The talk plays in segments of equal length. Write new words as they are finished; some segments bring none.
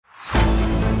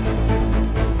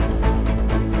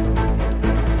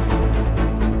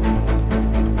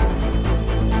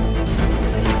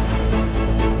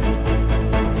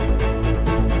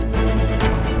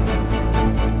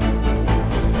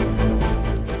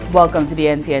Welcome to the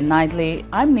NTN Nightly.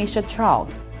 I'm Nisha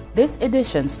Charles. This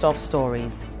edition's top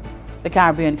stories. The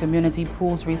Caribbean community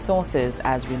pools resources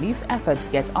as relief efforts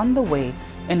get underway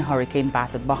in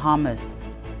hurricane-battered Bahamas.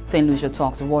 St. Lucia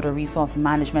talks water resource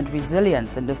management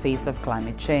resilience in the face of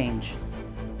climate change.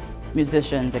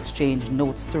 Musicians exchange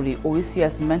notes through the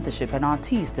OECS Mentorship and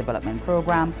Artiste Development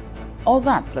Program. All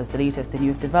that plus the latest in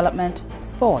youth development,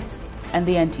 sports, and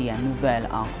the NTN Nouvelle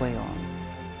Arqueon.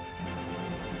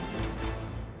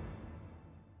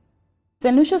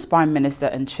 St. Lucia's Prime Minister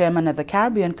and Chairman of the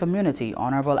Caribbean Community,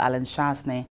 Honorable Alan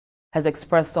Chasney, has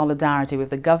expressed solidarity with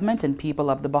the government and people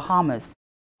of the Bahamas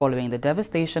following the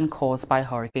devastation caused by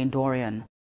Hurricane Dorian.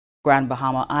 Grand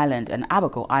Bahama Island and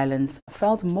Abaco Islands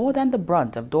felt more than the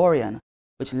brunt of Dorian,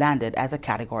 which landed as a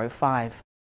Category 5.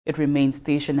 It remained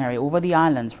stationary over the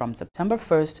islands from September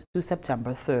 1st to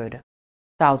September 3rd.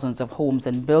 Thousands of homes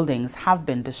and buildings have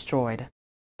been destroyed.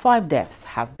 5 deaths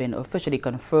have been officially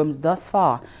confirmed thus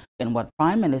far in what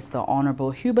Prime Minister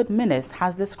Honorable Hubert Minnis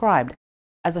has described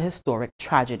as a historic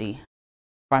tragedy.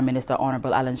 Prime Minister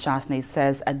Honorable Alan Chasney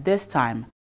says at this time,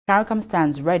 CARICOM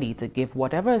stands ready to give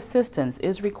whatever assistance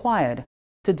is required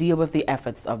to deal with the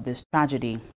efforts of this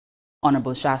tragedy.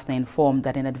 Honorable Chasney informed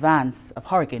that in advance of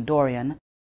Hurricane Dorian,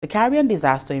 the Caribbean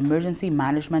Disaster Emergency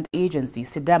Management Agency,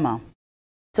 CDEMA,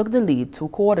 took the lead to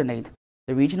coordinate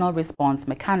the regional response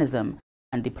mechanism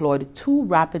and deployed 2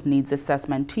 rapid needs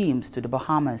assessment teams to the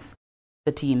Bahamas.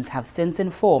 The teams have since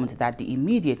informed that the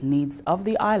immediate needs of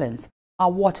the islands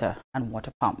are water and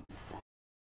water pumps.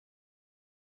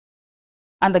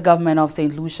 And the government of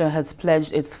St. Lucia has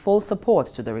pledged its full support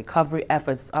to the recovery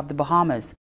efforts of the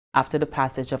Bahamas after the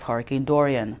passage of Hurricane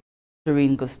Dorian.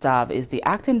 Doreen Gustav is the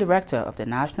acting director of the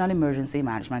National Emergency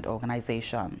Management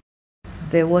Organization.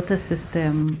 The water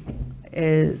system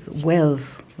is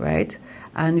wells, right?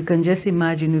 And you can just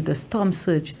imagine with the storm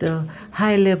surge, the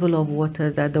high level of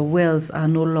water that the wells are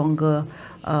no longer,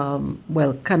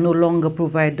 can no longer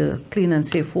provide the clean and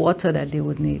safe water that they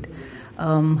would need.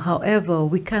 However,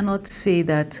 we cannot say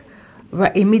that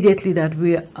immediately that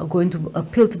we are going to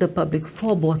appeal to the public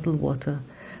for bottled water.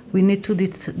 We need to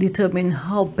determine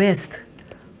how best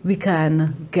we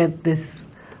can get this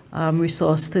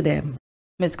resource to them.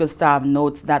 Ms. Gustav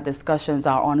notes that discussions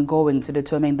are ongoing to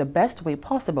determine the best way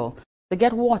possible to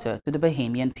get water to the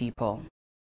Bahamian people.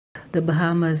 The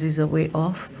Bahamas is a way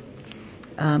off.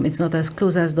 It's not as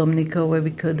close as Dominica, where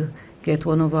we could get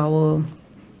one of our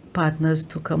partners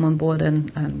to come on board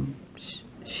and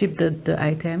ship the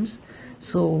items.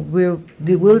 So we'll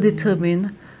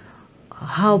determine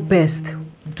how best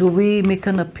do we make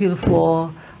an appeal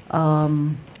for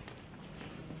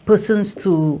persons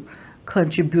to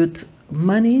contribute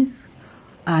monies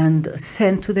and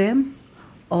send to them,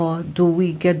 or do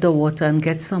we get the water and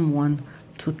get someone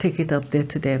to take it up there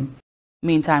to them?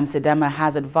 Meantime, CDEMA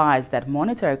has advised that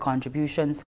monetary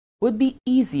contributions would be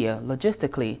easier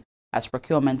logistically, as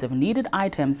procurement of needed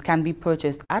items can be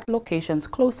purchased at locations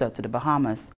closer to the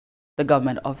Bahamas. The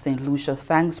government of St. Lucia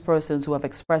thanks persons who have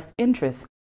expressed interest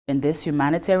in this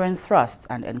humanitarian thrust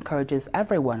and encourages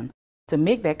everyone to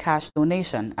make their cash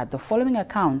donation at the following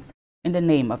accounts in the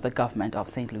name of the government of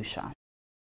St. Lucia.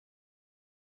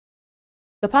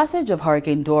 The passage of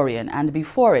Hurricane Dorian and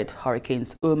before it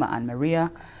Hurricanes Irma and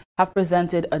Maria have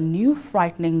presented a new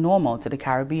frightening normal to the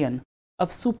Caribbean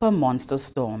of super monster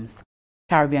storms.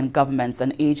 Caribbean governments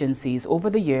and agencies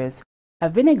over the years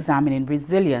have been examining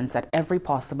resilience at every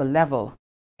possible level.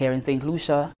 Here in St.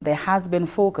 Lucia, there has been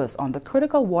focus on the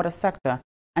critical water sector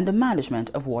and the management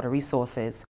of water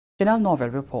resources. Janelle Norville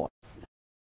reports.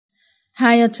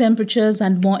 Higher temperatures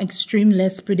and more extreme,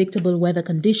 less predictable weather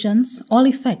conditions, all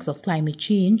effects of climate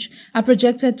change, are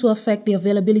projected to affect the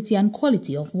availability and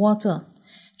quality of water.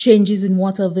 Changes in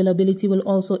water availability will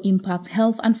also impact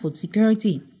health and food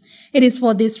security. It is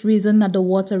for this reason that the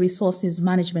Water Resources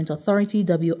Management Authority,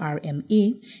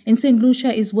 WRMA, in St.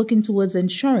 Lucia is working towards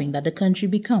ensuring that the country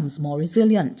becomes more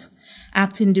resilient.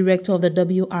 Acting Director of the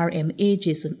WRMA,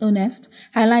 Jason Ernest,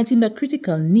 highlighting the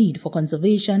critical need for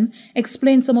conservation,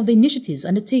 explained some of the initiatives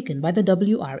undertaken by the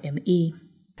WRMA.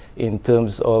 In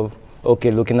terms of,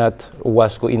 looking at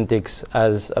WASCO intakes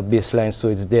as a baseline, so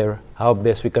it's there, how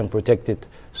best we can protect it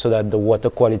so that the water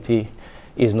quality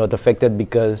is not affected,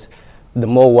 because the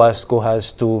more WASCO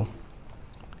has to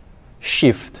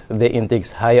shift the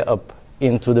intakes higher up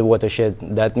into the watershed,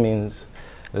 that means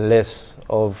less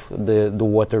of the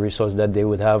water resource that they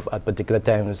would have at particular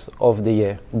times of the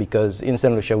year, because in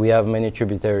St. Lucia we have many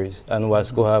tributaries and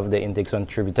WASCO have the intakes on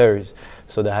tributaries.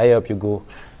 So the higher up you go,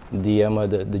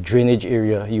 the drainage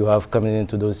area you have coming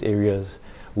into those areas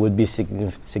would be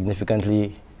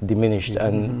significantly diminished,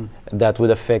 and that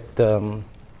would affect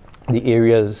the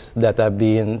areas that are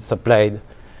being supplied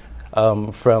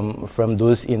from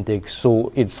those intakes.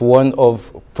 So it's one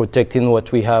of protecting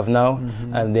what we have now,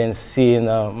 and then seeing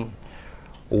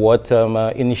what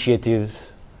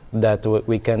initiatives that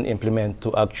we can implement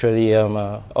to actually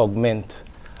augment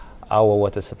our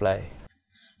water supply.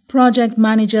 Project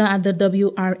manager at the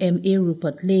WRMA,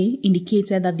 Rupert Lay,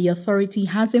 indicated that the authority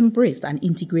has embraced an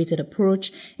integrated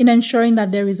approach in ensuring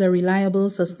that there is a reliable,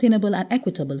 sustainable and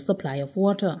equitable supply of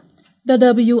water. The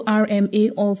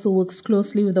WRMA also works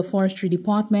closely with the Forestry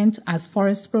Department as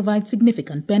forests provide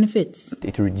significant benefits.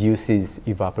 It reduces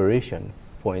evaporation,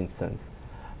 for instance,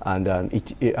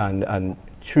 and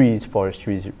trees, forest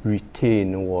trees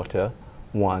retain water,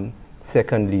 one.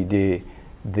 Secondly,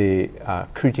 they are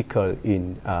critical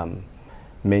in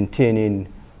maintaining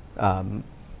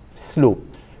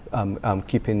slopes,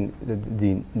 keeping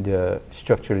the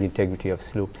structural integrity of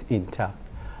slopes intact,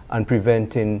 and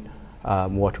preventing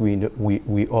what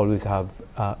we always have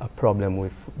a problem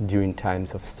with during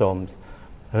times of storms,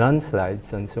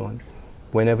 landslides and so on.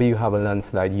 Whenever you have a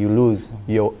landslide, you lose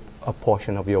a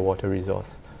portion of your water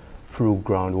resource through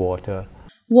groundwater.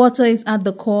 Water is at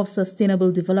the core of sustainable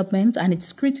development, and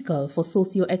it's critical for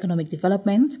socio-economic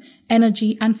development,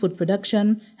 energy and food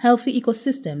production, healthy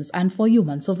ecosystems, and for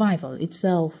human survival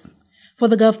itself. For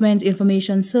the Government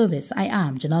Information Service, I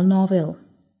am Janelle Norville.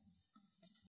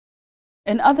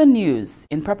 In other news,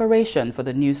 in preparation for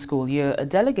the new school year, a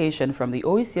delegation from the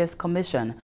OECS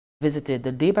Commission visited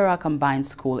the Debarra Combined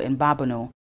School in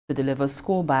Babonneau to deliver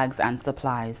school bags and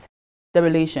supplies. The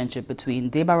relationship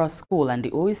between Debarra School and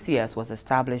the OECS was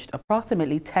established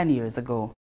approximately 10 years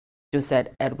ago.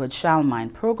 Josette Edward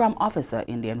Shalmine, Program Officer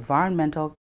in the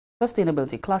Environmental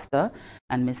Sustainability Cluster,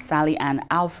 and Ms. Sally Ann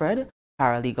Alfred,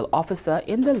 Paralegal Officer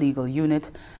in the Legal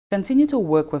Unit, continue to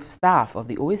work with staff of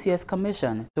the OECS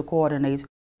Commission to coordinate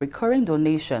recurring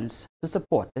donations to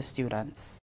support the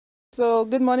students. So,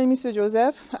 good morning, Mr.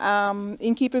 Joseph.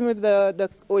 In keeping with the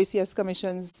OECS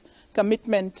Commission's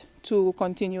commitment to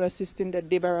continue assisting the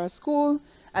Debarra School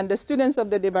and the students of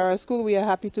the Debarra School, we are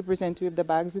happy to present you with the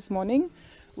bags this morning,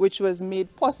 which was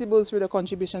made possible through the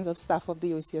contributions of staff of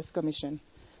the OECS Commission.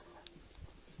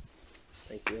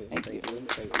 Thank you. Thank you.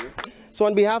 So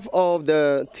on behalf of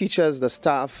the teachers, the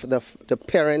staff, the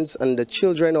parents and the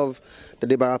children of the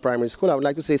Debarra Primary School, I would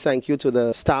like to say thank you to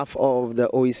the staff of the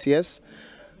OECS.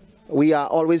 We are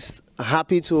always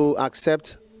happy to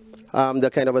accept the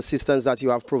kind of assistance that you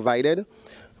have provided.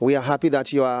 We are happy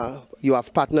that you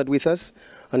have partnered with us,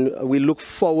 and we look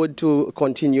forward to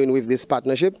continuing with this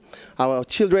partnership. Our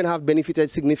children have benefited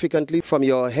significantly from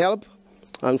your help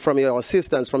and from your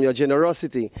assistance, from your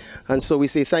generosity. And so we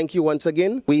say thank you once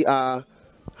again. We are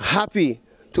happy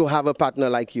to have a partner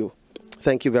like you.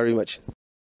 Thank you very much.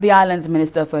 The island's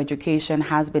Minister for Education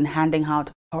has been handing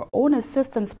out her own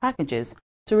assistance packages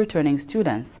to returning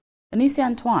students. Anicia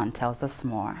Antoine tells us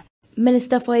more.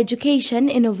 Minister for Education,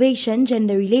 Innovation,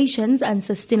 Gender Relations and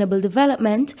Sustainable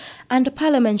Development and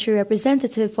Parliamentary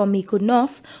Representative for Micoud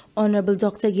North, Honorable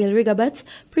Dr. Gail Rigobert,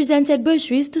 presented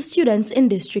bursaries to students in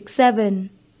District 7.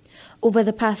 Over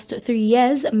the past 3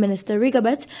 years, Minister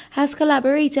Rigobert has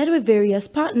collaborated with various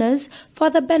partners for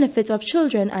the benefit of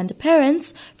children and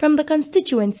parents from the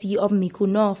constituency of Micoud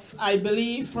North. I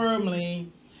believe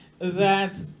firmly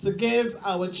that to give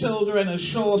our children a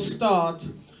sure start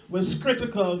was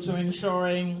critical to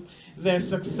ensuring their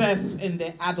success in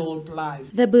their adult life.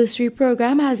 The bursary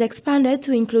program has expanded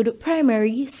to include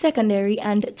primary, secondary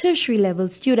and tertiary level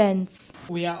students.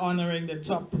 We are honoring the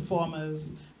top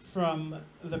performers from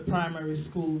the primary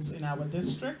schools in our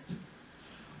district.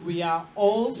 We are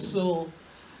also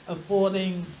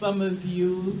affording some of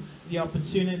you the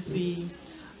opportunity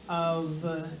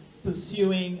of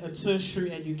pursuing a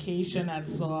tertiary education at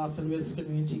Sir Arthur Lewis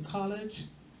Community College.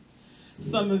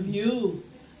 Some of you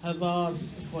have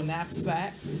asked for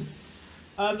knapsacks,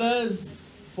 others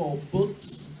for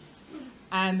books,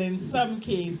 and in some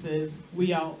cases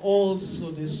we are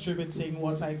also distributing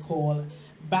what I call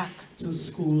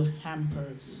back-to-school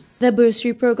hampers. The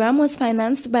bursary program was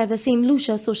financed by the St.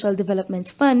 Lucia Social Development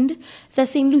Fund, the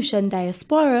St. Lucian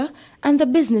Diaspora, and the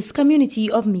business community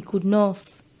of Micoud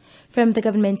North. From the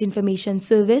Government Information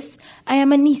Service, I am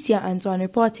Anicia Antoine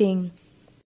reporting.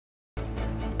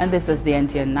 And this is the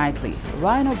NTN Nightly.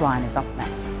 Ryan O'Brien is up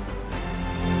next.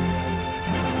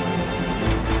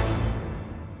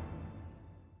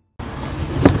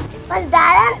 Was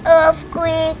that an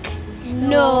earthquake?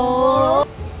 No.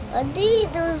 What do you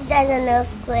do if there's an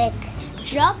earthquake?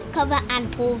 Drop, cover,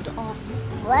 and hold on.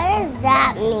 What does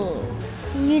that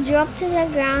mean? You drop to the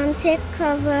ground, take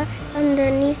cover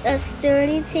underneath a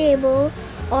sturdy table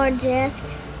or desk,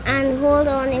 and hold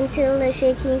on until the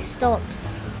shaking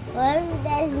stops. What if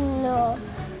there's no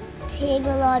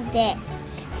table or desk?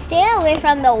 Stay away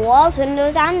from the walls,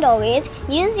 windows, and doorways.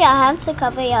 Use your hands to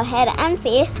cover your head and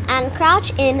face and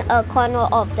crouch in a corner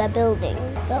of the building.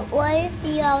 But what if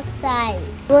you're outside?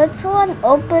 Go to an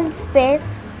open space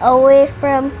away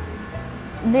from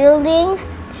buildings,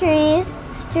 trees,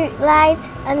 street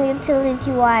lights, and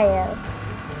utility wires.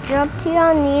 Drop to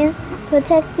your knees,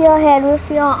 protect your head with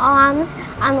your arms,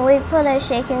 and wait for the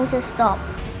shaking to stop.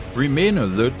 Remain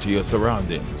alert to your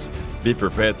surroundings. Be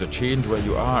prepared to change where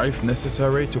you are if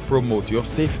necessary to promote your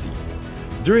safety.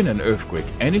 During an earthquake,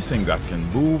 anything that can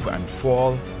move and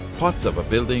fall, parts of a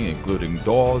building including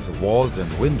doors, walls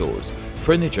and windows,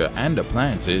 furniture and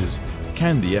appliances,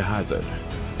 can be a hazard.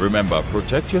 Remember,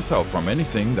 protect yourself from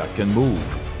anything that can move.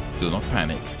 Do not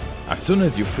panic. As soon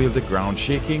as you feel the ground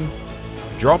shaking,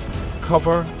 drop,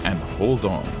 cover and hold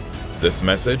on. This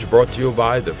message brought to you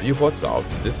by the Beaufort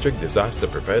South District Disaster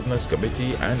Preparedness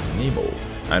Committee and NEMO,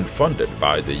 and funded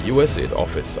by the USAID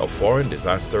Office of Foreign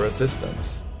Disaster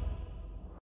Assistance.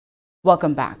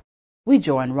 Welcome back. We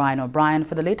join Ryan O'Brien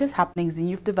for the latest happenings in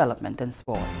youth development and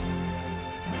sports.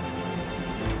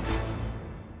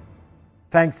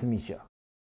 Thanks, Misha.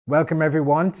 Welcome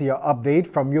everyone to your update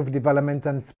from Youth Development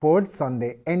and Sports on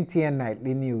the NTN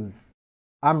Nightly News.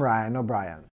 I'm Ryan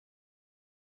O'Brien.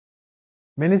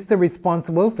 Minister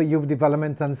responsible for Youth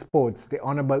Development and Sports, the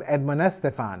Honorable Edmund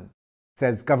Estefan,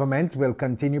 says government will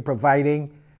continue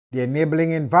providing the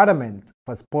enabling environment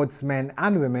for sportsmen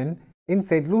and women in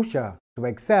St. Lucia to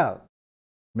excel.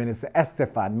 Minister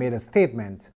Estefan made a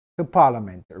statement to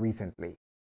Parliament recently.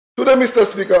 Today, Mr.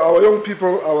 Speaker, our young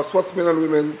people, our sportsmen and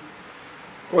women,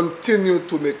 continue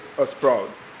to make us proud.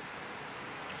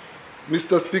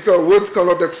 Mr. Speaker, words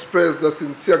cannot express the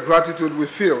sincere gratitude we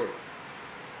feel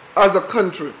as a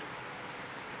country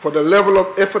for the level of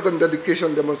effort and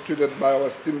dedication demonstrated by our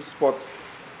esteemed sports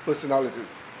personalities.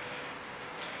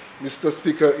 Mr.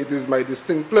 Speaker, it is my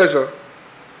distinct pleasure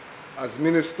as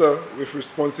Minister with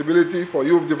responsibility for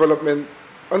youth development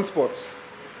and sports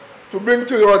to bring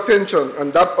to your attention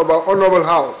and that of our Honorable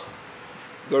House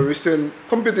the recent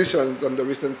competitions and the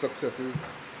recent successes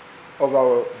of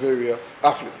our various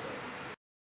athletes.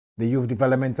 The Youth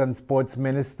Development and Sports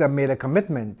Minister made a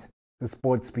commitment to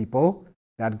sports people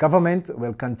that government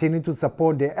will continue to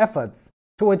support their efforts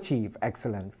to achieve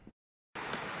excellence.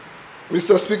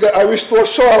 Mr. Speaker, I wish to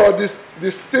assure our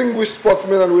distinguished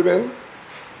sportsmen and women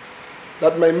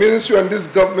that my ministry and this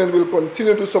government will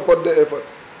continue to support their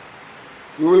efforts.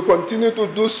 We will continue to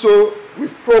do so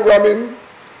with programming,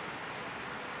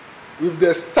 with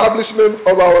the establishment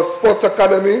of our sports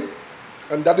academy,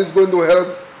 and that is going to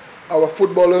help our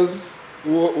footballers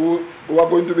who are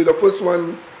going to be the first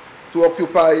ones to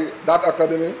occupy that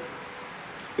academy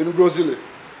in Brazil.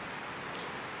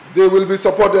 They will be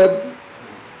supported.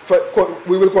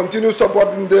 We will continue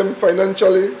supporting them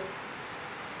financially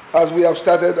as we have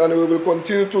started, and we will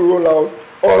continue to roll out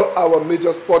all our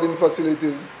major sporting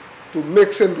facilities to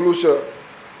make St. Lucia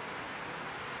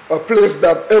a place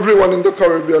that everyone in the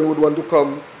Caribbean would want to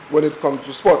come when it comes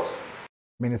to sports.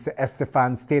 Minister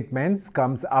Estefan's statements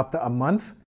comes after a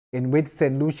month in which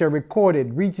St. Lucia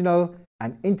recorded regional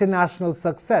and international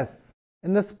success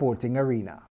in the sporting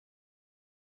arena.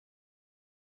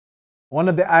 One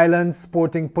of the island's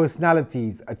sporting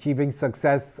personalities achieving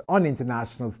success on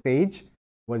international stage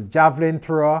was javelin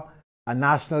thrower and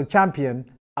national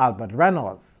champion Albert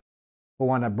Reynolds, who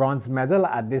won a bronze medal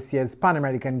at this year's Pan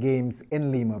American Games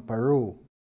in Lima, Peru.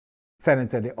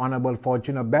 Senator the Honorable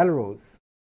Fortuna Belrose,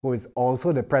 who is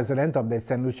also the president of the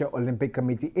St. Lucia Olympic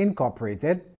Committee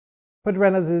Incorporated, put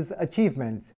Reynolds'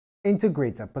 achievements into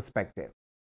greater perspective.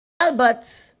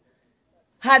 Albert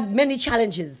had many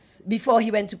challenges before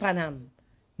he went to Pan Am.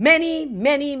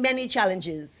 Many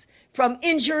challenges. From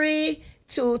injury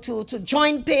to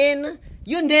joint pain,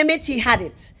 you name it, he had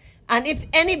it. And if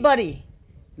anybody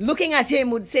looking at him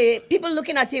would say, people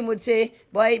looking at him would say,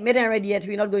 boy, made ain't ready yet,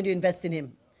 we're not going to invest in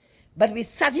him. But we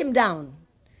sat him down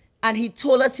and he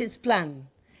told us his plan.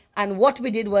 And what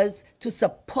we did was to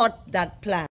support that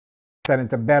plan.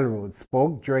 Senator Belrose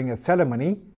spoke during a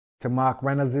ceremony to mark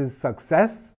Reynolds'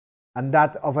 success and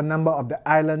that of a number of the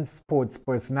island's sports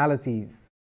personalities.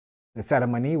 The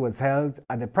ceremony was held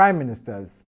at the Prime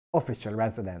Minister's official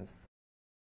residence.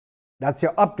 That's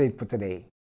your update for today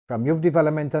from Youth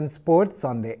Development and Sports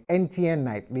on the NTN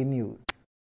Nightly News.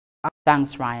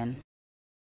 Thanks, Ryan.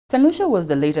 St. Lucia was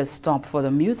the latest stop for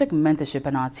the Music Mentorship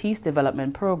and Artiste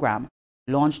Development Program,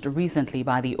 launched recently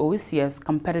by the OECS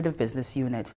Competitive Business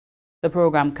Unit. The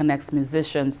program connects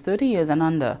musicians 30 years and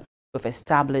under with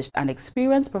established and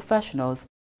experienced professionals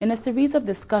in a series of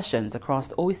discussions across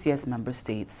the OECS member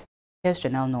states. Here's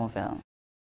Janelle Norville.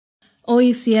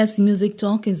 OECS Music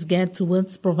Talk is geared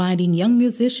towards providing young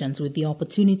musicians with the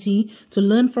opportunity to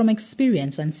learn from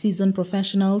experienced and seasoned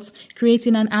professionals,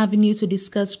 creating an avenue to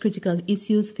discuss critical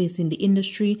issues facing the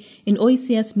industry in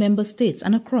OECS member states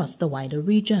and across the wider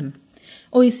region.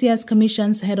 OECS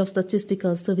Commission's Head of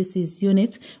Statistical Services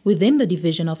Unit within the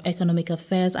Division of Economic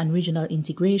Affairs and Regional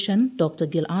Integration, Dr.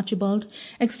 Gil Archibald,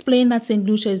 explained that St.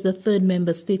 Lucia is the third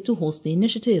member state to host the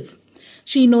initiative.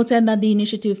 She noted that the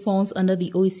initiative falls under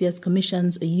the OECS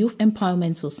Commission's Youth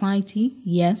Empowerment Society,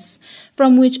 YES,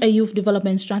 from which a youth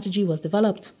development strategy was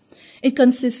developed. It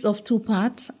consists of two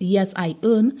parts, Yes I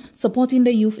Earn, supporting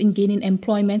the youth in gaining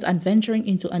employment and venturing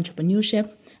into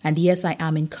entrepreneurship, and Yes I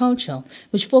Am in Culture,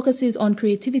 which focuses on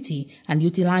creativity and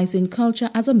utilizing culture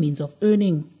as a means of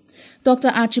earning. Dr.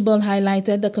 Archibald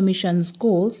highlighted the Commission's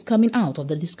goals coming out of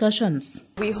the discussions.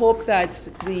 We hope that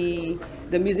the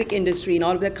music industry in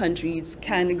all of the countries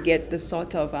can get the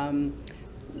sort of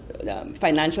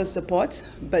financial support,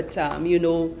 but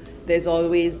there's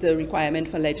always the requirement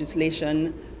for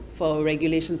legislation, for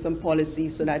regulations and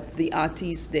policies, so that the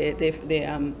artists, their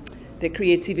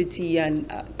creativity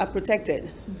are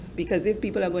protected. Because if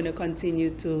people are going to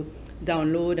continue to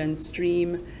download and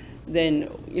stream, then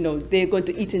they're going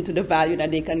to eat into the value that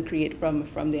they can create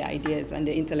from the ideas and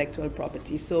the intellectual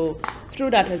property. So through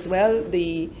that as well,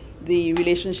 the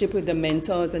relationship with the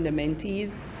mentors and the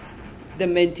mentees,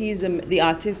 the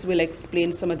artists will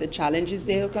explain some of the challenges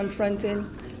they are confronting,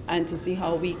 and to see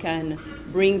how we can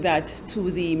bring that to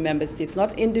the member states,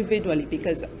 not individually,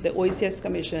 because the OECS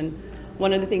Commission,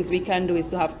 one of the things we can do is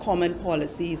to have common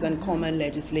policies and common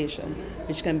legislation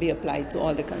which can be applied to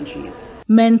all the countries.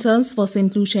 Mentors for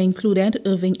St. Lucia included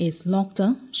Irving Ace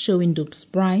Lochter, Sherwin Dupes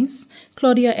Bryce,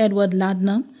 Claudia Edward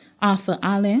Ladner, Arthur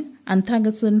Ale, and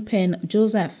Tagason Penn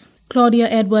Joseph. Claudia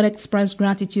Edward expressed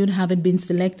gratitude having been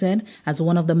selected as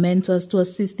one of the mentors to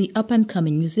assist the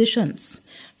up-and-coming musicians.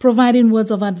 Providing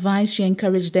words of advice, she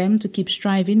encouraged them to keep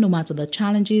striving no matter the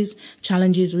challenges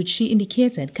which she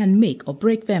indicated can make or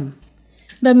break them.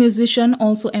 The musician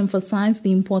also emphasized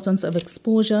the importance of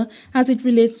exposure as it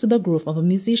relates to the growth of a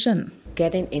musician.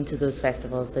 Getting into those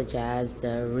festivals, the jazz,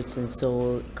 the roots and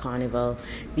soul, carnival,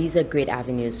 these are great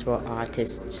avenues for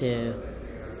artists to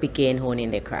begin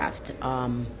honing their craft.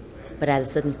 But at a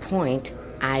certain point,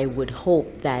 I would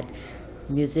hope that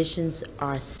musicians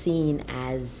are seen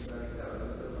as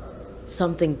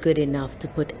something good enough to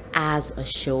put as a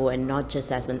show and not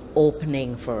just as an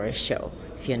opening for a show,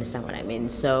 if you understand what I mean.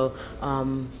 So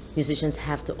musicians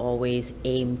have to always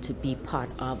aim to be part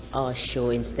of a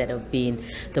show instead of being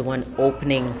the one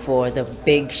opening for the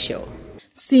big show.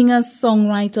 Singer,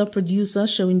 songwriter, producer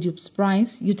Sherwin Dupes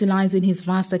Bryce, utilizing his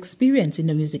vast experience in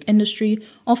the music industry,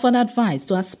 offered advice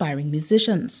to aspiring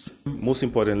musicians. Most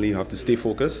importantly, you have to stay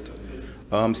focused,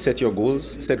 set your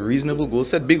goals, set reasonable goals,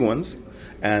 set big ones,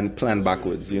 and plan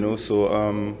backwards,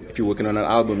 So if you're working on an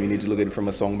album, you need to look at it from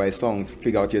a song by song,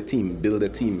 figure out your team, build a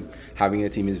team. Having a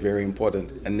team is very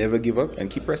important, and never give up and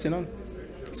keep pressing on.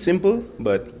 Simple,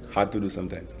 but hard to do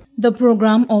sometimes. The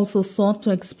program also sought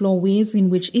to explore ways in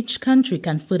which each country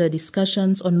can further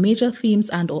discussions on major themes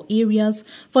and/or areas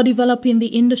for developing the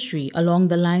industry along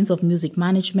the lines of music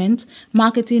management,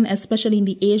 marketing, especially in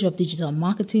the age of digital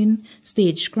marketing,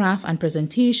 stagecraft and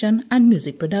presentation, and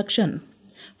music production.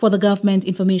 For the Government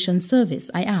Information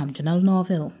Service, I am Janelle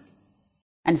Norville.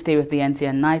 And stay with the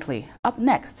NTN Nightly. Up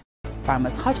next,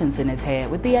 Farmers Hutchinson is here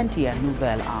with the NTN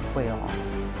Nouvelle en Creole.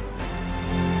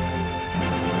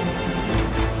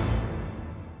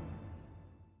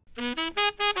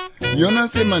 Yon nan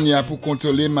se manya pou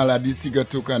kontrole maladi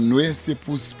sigatokanwe se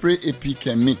pou spray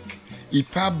epikemik. I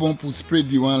pa bon pou spray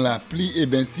diwan la pli e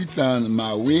ben si tan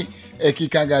mawe e ki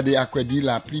ka gade akwedi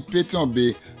la pli pe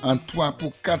tombe en 3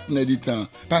 pou 4 ne di tan.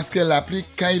 Paske la pli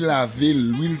kay lave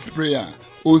l'huile spraya.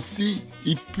 Osi,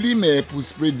 i pli me pou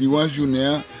spray diwan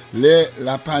jounen le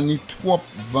la pani trop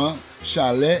vent,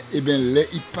 chalet e ben le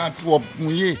i pa trop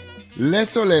mouye. Le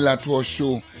soleil la trop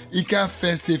chaud. I ka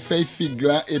fè se feuilles fig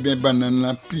la et ben banan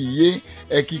la plié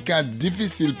et qui ka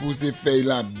difficile pour se feuilles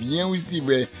la bien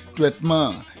recevoir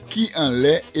traitement qui en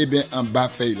lait et ben en bas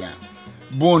feuilles la.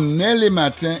 Bonnet le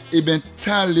matin et ben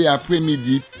tard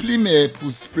l'après-midi pli meilleur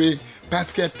pour spray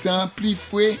parce que temps pli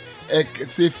frais et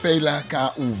se feuilles la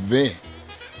ka ouvert.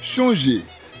 Changer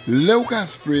le ou ka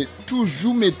spray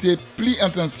toujours mettez pli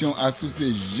attention à sous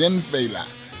ces jeunes feuilles la.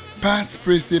 Pas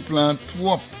spray ces plantes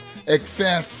trop et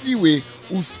faire siwe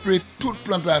ou spray toute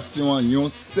plantation en yon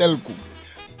seul coup.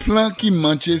 Plant qui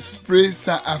manche spray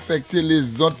ça affecte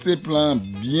les autres ces plants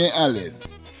bien à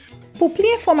l'aise. Pour plus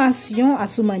d'informations à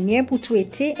sous manière pour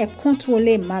traiter et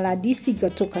contrôler maladie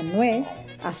cigotocanoué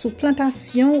à sous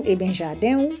plantation et ben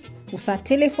jardin ou sa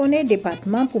téléphoner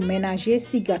département pour ménager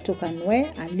cigotocanoué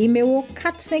à numéro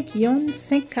 45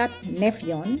 54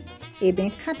 et ben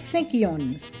 45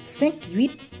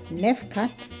 5894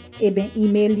 et ben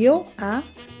email yo à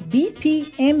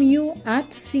bpmu@candw.lc.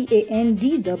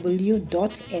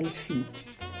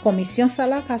 Commission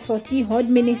Salak a sorti Hod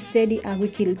Ministère de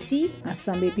l'Agriculture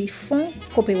ensemble avec Fonds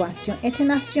Coopération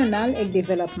Internationale et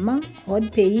Développement Hod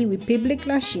Pays République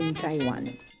la Chine Taiwan.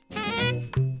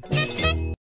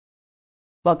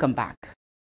 Welcome back.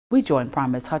 We join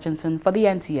Prime Minister Hutchinson for the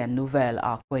NTN Nouvelle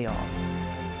à Creole.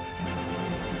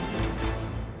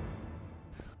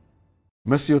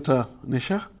 Merci Ota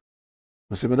Nisha.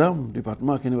 Monsieur, Madame,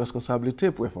 département qui a une responsabilité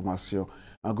pour l'information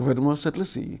en gouvernement cette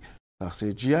ici.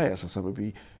 C'est GIS, ça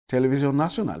s'appelle Télévision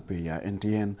Nationale pays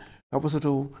NTN, pour cette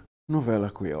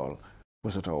nouvelle créole,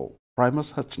 pour cette Prime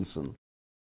Minister Hutchinson.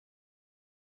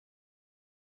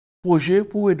 Projet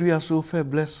pour réduire la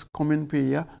faiblesse commune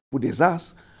pays pour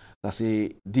désastre, ça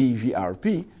c'est DVRP,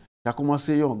 qui a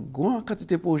commencé une grande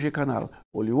quantité de projets canal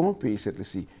au Lyon pays cette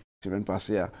ici. Semaine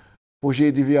passée,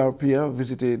 projet DVRP a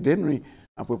visité Denry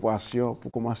en préparation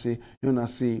pour commencer un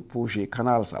projet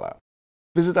canal ça là.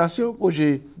 Visitation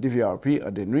projet DVRP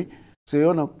à Denry, c'est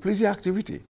une plusieurs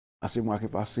activités à ce mois qui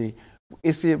passé pour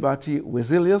essayer de bâtir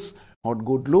résilience en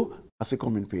de l'eau à ces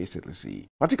communes pays ci,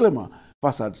 particulièrement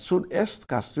façade sud-est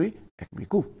Castries et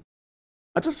Mikou.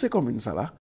 À toutes ces communes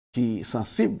là qui sont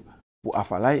sensibles pour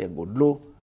affalay et de l'eau,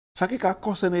 ce qui a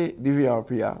concerné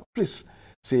DVRP plus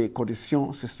ces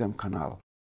conditions système canal.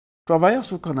 Travailler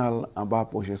sur le canal en bas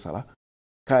projet ça là,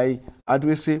 qui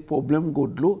adresser problème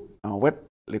de l'eau en wet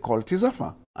l'école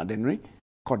Tizafa en Denry,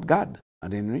 Côte Garde en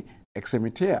Denry,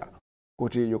 ex-cimetière.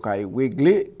 Côté yo kay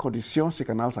régler conditions ces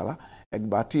canal ça là et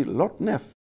bâtir l'autre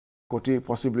neuf. Côté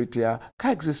possibilité à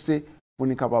exister pour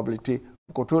une capacité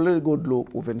pour contrôler le de l'eau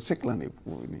pour 25 l'année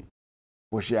pour venir.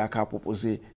 Projet a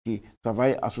proposé qui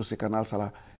travaille sur ces canal ça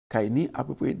là kay ni à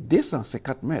peu près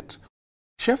 250 mètres.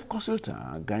 Chef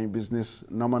consultant gagne business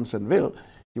Norman Senville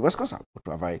qui est responsable pour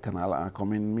travailler canal en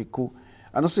commune Mikou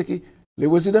annoncé que les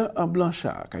résidents en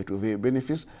Blanchard qui ont trouvé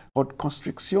bénéfice de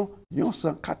construction de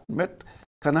 104 mètres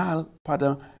canal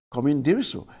pendant commune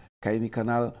d'Irisso, qui a un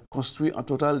canal construit en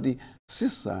total de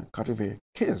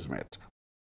 695 mètres.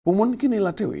 Pour les gens qui sont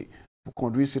là, pour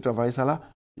conduire ce travail,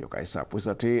 ils ont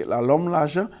présenté l'homme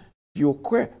l'argent qui a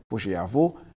créé pour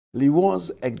Géavo le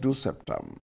 11 et 12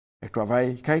 septembre. Le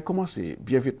travail qui a commencé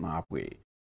bien vite après. Le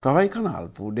travail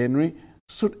canal pour Denry,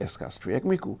 Sud-Est Castries et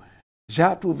Mikou,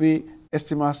 j'ai trouvé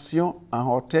estimation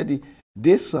en hauteur de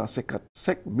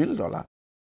 $255 000,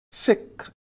 5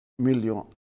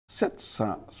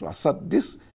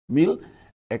 770 000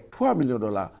 et $3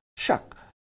 millions chaque.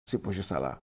 C'est pour ça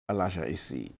là, à l'argent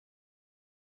ici.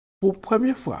 Pour la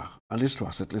première fois en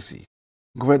l'histoire cette ici,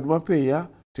 le gouvernement pays a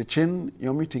tenu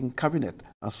un meeting cabinet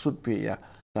en sud pays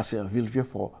dans la ville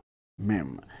Vieux-Fort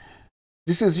même.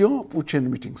 Décision pour tenir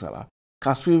meeting ça là,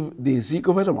 qu'a suivre des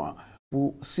gouvernements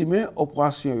pour simer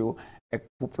opération et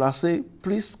pour placer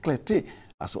plus clarté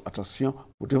à son attention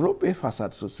pour développer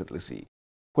façade sur cette ici. Le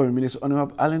Premier ministre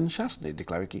honorable Alain Chassne a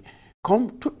déclaré que,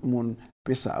 comme tout le monde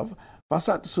peut savoir,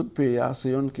 façade sur le pays,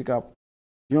 c'est un qui a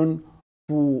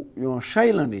pour un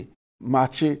chaîne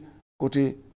marché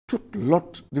côté tout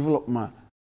l'autre développement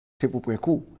pour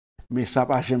précourt, mais ça n'a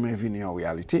pas jamais venu en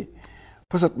réalité.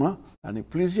 Présentement, il y a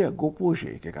plusieurs gros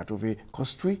projets qui ont été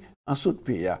construits en sud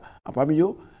pays. En parmi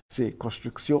eux, c'est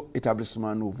construction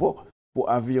établissement nouveau pour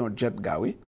avion jet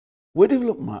gawi, le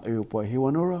développement aéroport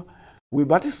Hiwanora, le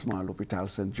bâtiment l'hôpital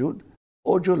St. Jude,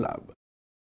 Ojo Lab,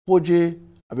 projet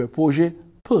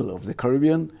Pearl of the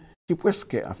Caribbean, qui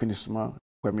presque en finissement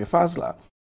première phase là.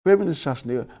 Le Premier ministre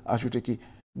Chassne a ajouté que le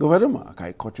gouvernement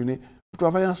a continué pour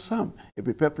travailler ensemble et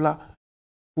puis le peuple là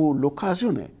pour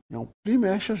l'occasionner un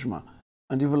premier changement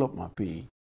en développement pays.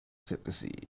 C'est ici.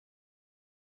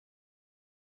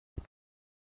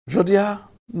 Aujourd'hui,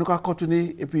 nous allons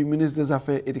continuer et puis le ministre des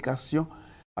Affaires et de l'Éducation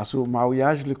à ce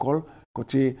mariage de l'école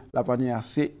côté la panier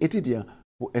assez étudiant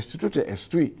pour instituer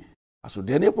instruit à ce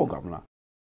dernier programme là.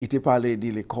 Il était parlé de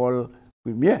l'école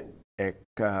première et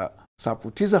ça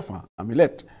pour tes enfants à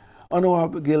Milette.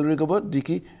 Honorable Gail Rigobot dit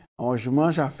que l'arrangement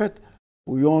j'ai fait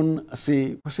pour yon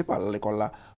c'est principal l'école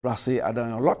là placé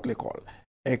dans l'autre l'école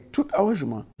et tout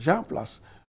arrangement j'ai en place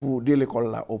pour de l'école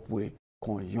là au point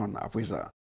qu'on yon à présent.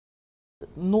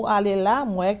 Nous allons là,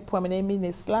 moi, Premier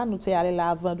ministre là, nous sommes allés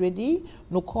là vendredi,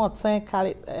 nous sommes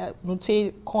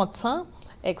contents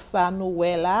avec ça, nous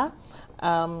là,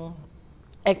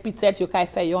 Ek peut-être yo kay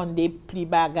fè yon de pli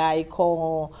bagay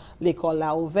kon l'école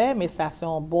la ouvert, mais ça c'est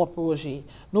un bon projet.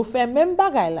 Nous fait même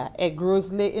bagay la, ek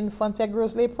Grosley Infant, ek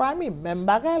Grosley Primary, même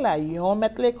bagay la, yon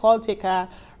met l'école te ka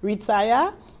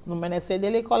retire, nous menese de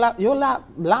l'école la, yo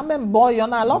la même bon,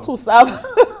 yon a l'autre ou ça.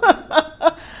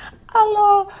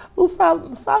 Alors,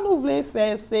 ça nous voulons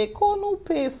faire, c'est qu'on nous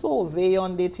peut sauver un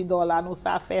des petits dollars, nous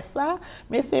ça fait ça,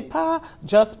 mais c'est pas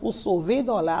juste pour sauver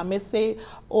dollars, mais c'est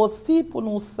aussi pour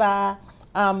nous ça,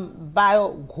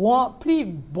 plus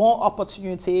bonne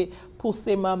opportunité pour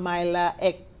ces mamans là,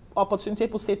 et opportunité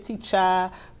pour ces teachers,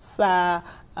 ça,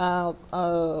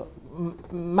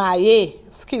 mailler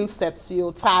skill sets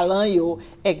yo, talent yo,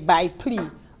 et by plus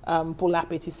pour la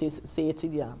petite ces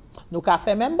étudiants. Nous avons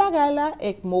fait même bagay là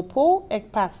avec Mopo et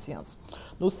patience.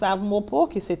 Nous savons Mopo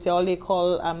qui c'était à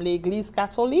l'école l'église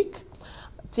catholique,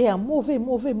 c'était en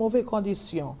mauvais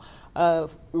condition.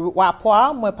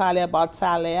 Rapport moi parler about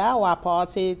salaire, rapport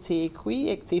était écrit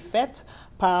et était fait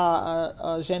par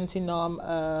un gentil homme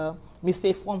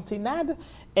Mr. Fontenade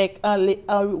et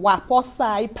rapport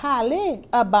ça il parlait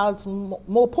about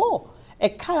Mopo.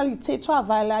 Et qualité de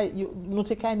travail là, nous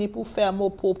te kane pour faire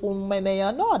Mopo pour mener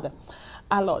en ordre.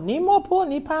 Alors, ni Mopo,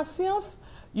 ni patience,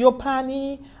 yo pas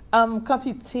ni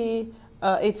quantité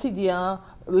étudiants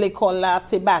l'école là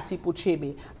te bâti pour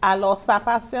chebe. Alors, sa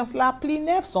patience là, pli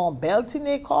neuf, son belle tin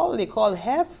l'école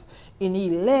Hess, ini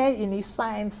lait, ini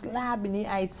science lab, ini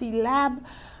IT lab,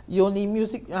 yo ni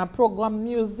music, un programme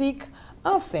musique,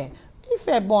 enfin, il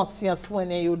fait bon science pour nous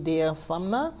aider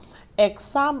ensemble. Et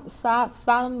ça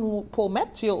nous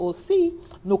permet aussi,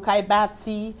 nous avons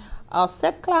bâti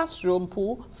 7 classrooms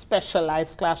pour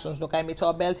specialized classrooms. Nous avons mis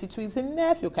un bel petit cuisine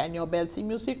neuf, nous avons un bel petit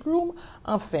music room.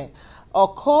 Enfin,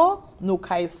 encore, nous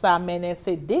avons mené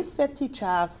ces 17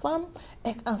 teachers ensemble,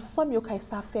 et ensemble, nous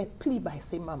avons fait pli by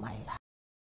ces mamans-là.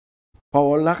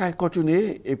 Parole là,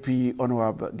 continue, et puis,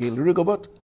 honorable Gail Rigobot,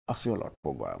 sur l'autre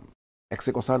programme. Et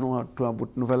c'est comme ça, nous avons une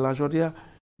nouvelle aujourd'hui.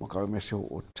 Je vous remercie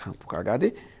autant pour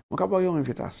regarder. Je vous une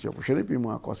invitation pour et puis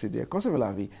moi considérer conserver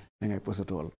la vie dans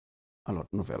à l'autre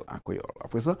nouvelle en créole.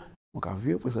 Après ça, je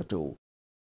vous présenter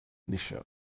Lucia.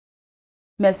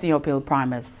 Merci, Opil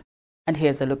Primus. And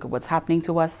here's a look at what's happening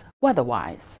to us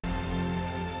weather-wise.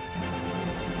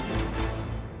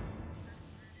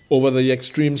 Over the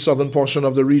extreme southern portion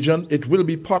of the region, it will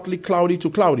be partly cloudy to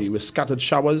cloudy with scattered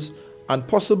showers and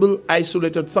possible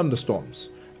isolated thunderstorms.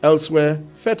 Elsewhere,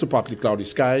 fair to partly cloudy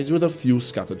skies with a few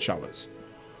scattered showers.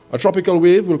 A tropical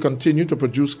wave will continue to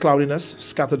produce cloudiness,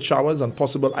 scattered showers, and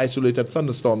possible isolated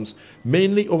thunderstorms,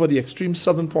 mainly over the extreme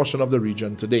southern portion of the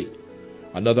region today.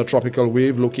 Another tropical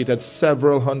wave located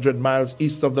several hundred miles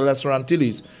east of the Lesser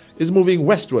Antilles is moving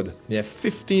westward near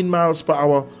 15 miles per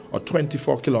hour or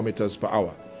 24 kilometers per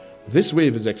hour. This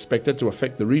wave is expected to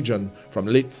affect the region from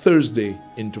late Thursday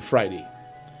into Friday.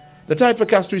 The tide for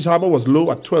Castries Harbour was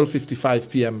low at 12:55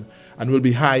 p.m. and will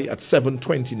be high at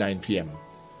 7:29 p.m.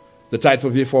 The tide for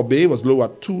Vieux Bay was low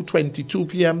at 2:22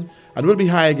 p.m. and will be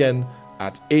high again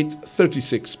at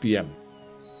 8:36 p.m.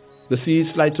 The sea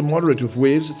is slight to moderate with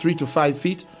waves 3 to 5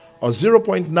 feet or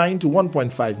 0.9 to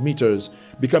 1.5 meters,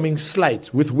 becoming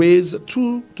slight with waves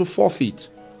 2 to 4 feet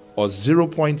or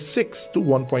 0.6 to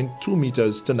 1.2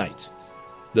 meters tonight.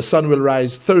 The sun will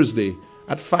rise Thursday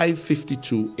at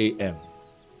 5:52 a.m.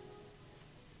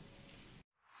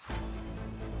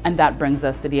 And that brings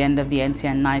us to the end of the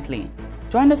NTN Nightly.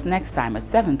 Join us next time at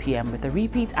 7 p.m. with a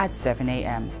repeat at 7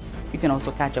 a.m. You can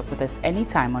also catch up with us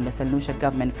anytime on the St. Lucia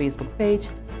Government Facebook page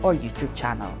or YouTube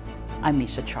channel. I'm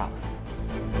Nisha Charles.